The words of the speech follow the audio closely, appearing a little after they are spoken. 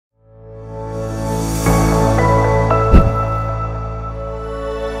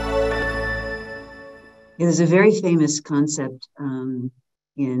There's a very famous concept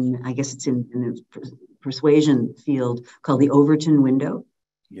I guess it's in the persuasion field called the Overton window.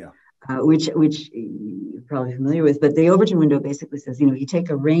 Yeah. Which you're probably familiar with, but the Overton window basically says, you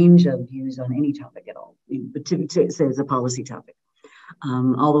take a range of views on any topic at all, but to say it's a policy topic,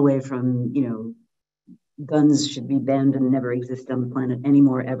 all the way from, guns should be banned and never exist on the planet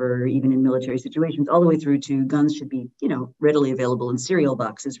anymore, ever, even in military situations, all the way through to guns should be, readily available in cereal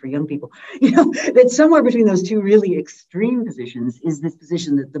boxes for young people. That somewhere between those two really extreme positions is this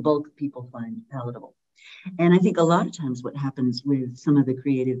position that the bulk of people find palatable. And I think a lot of times what happens with some of the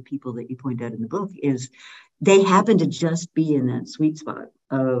creative people that you point out in the book is they happen to just be in that sweet spot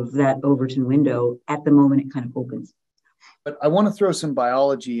of that Overton window at the moment it kind of opens. But I want to throw some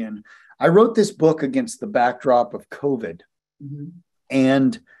biology in. I wrote this book against the backdrop of COVID. Mm-hmm.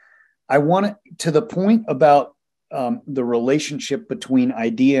 And I want to the point about the relationship between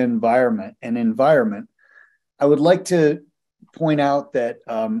idea environment and environment, I would like to point out that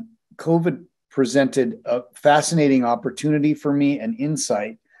COVID presented a fascinating opportunity for me and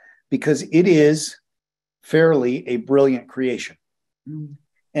insight because it is fairly a brilliant creation. Mm.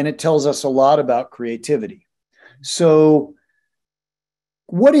 And it tells us a lot about creativity. So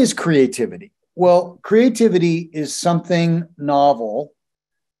what is creativity? Well, creativity is something novel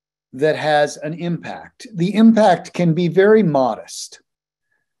that has an impact. The impact can be very modest.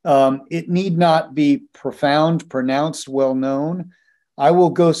 It need not be profound, pronounced, well-known. I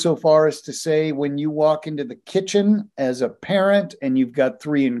will go so far as to say when you walk into the kitchen as a parent and you've got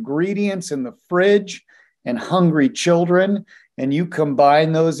 3 ingredients in the fridge and hungry children, and you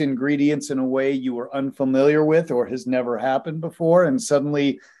combine those ingredients in a way you were unfamiliar with or has never happened before, and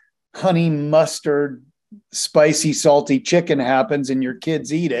suddenly honey mustard, spicy, salty chicken happens and your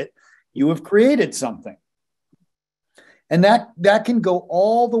kids eat it, you have created something. And that can go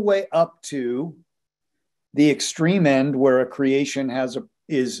all the way up to the extreme end where a creation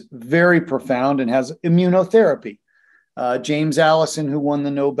is very profound and has immunotherapy. James Allison, who won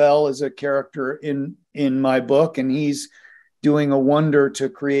the Nobel, is a character in my book, and he's doing a wonder to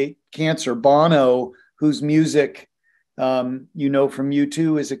create cancer. Bono, whose music from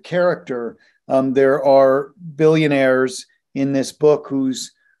U2 is a character. There are billionaires in this book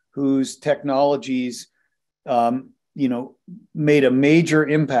whose technologies made a major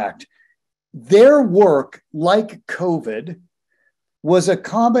impact. Their work, like COVID, was a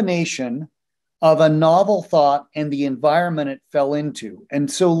combination of a novel thought and the environment it fell into.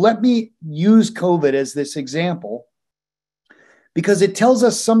 And so let me use COVID as this example, because it tells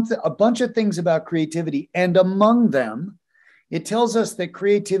us a bunch of things about creativity. And among them, it tells us that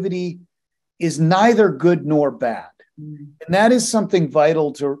creativity is neither good nor bad. Mm-hmm. And that is something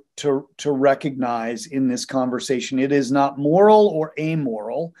vital to recognize in this conversation. It is not moral or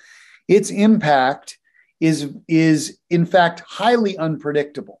amoral. Its impact is in fact highly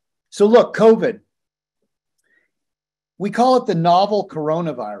unpredictable. So look, COVID, we call it the novel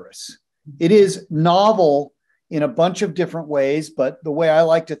coronavirus. It is novel in a bunch of different ways, but the way I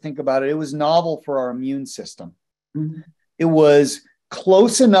like to think about it, it was novel for our immune system. Mm-hmm. It was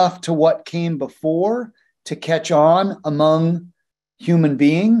close enough to what came before to catch on among human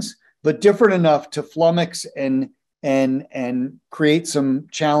beings, but different enough to flummox and create some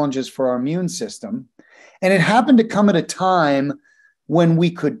challenges for our immune system. And it happened to come at a time when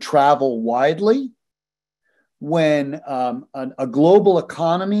we could travel widely, when a global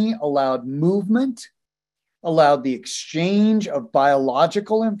economy allowed movement, allowed the exchange of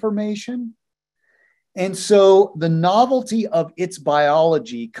biological information. And so the novelty of its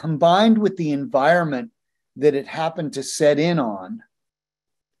biology combined with the environment that it happened to set in on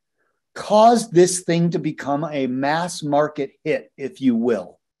caused this thing to become a mass market hit, if you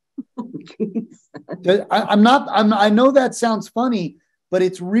will. I know that sounds funny, but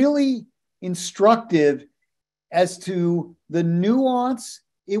it's really instructive as to the nuance.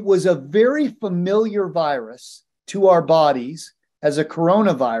 It was a very familiar virus to our bodies as a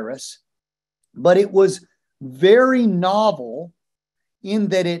coronavirus, but it was very novel in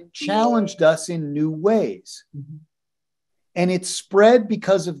that it challenged us in new ways. Mm-hmm. And it spread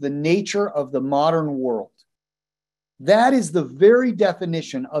because of the nature of the modern world. That is the very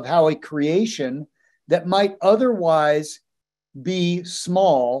definition of how a creation that might otherwise be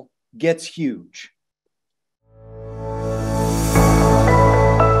small gets huge.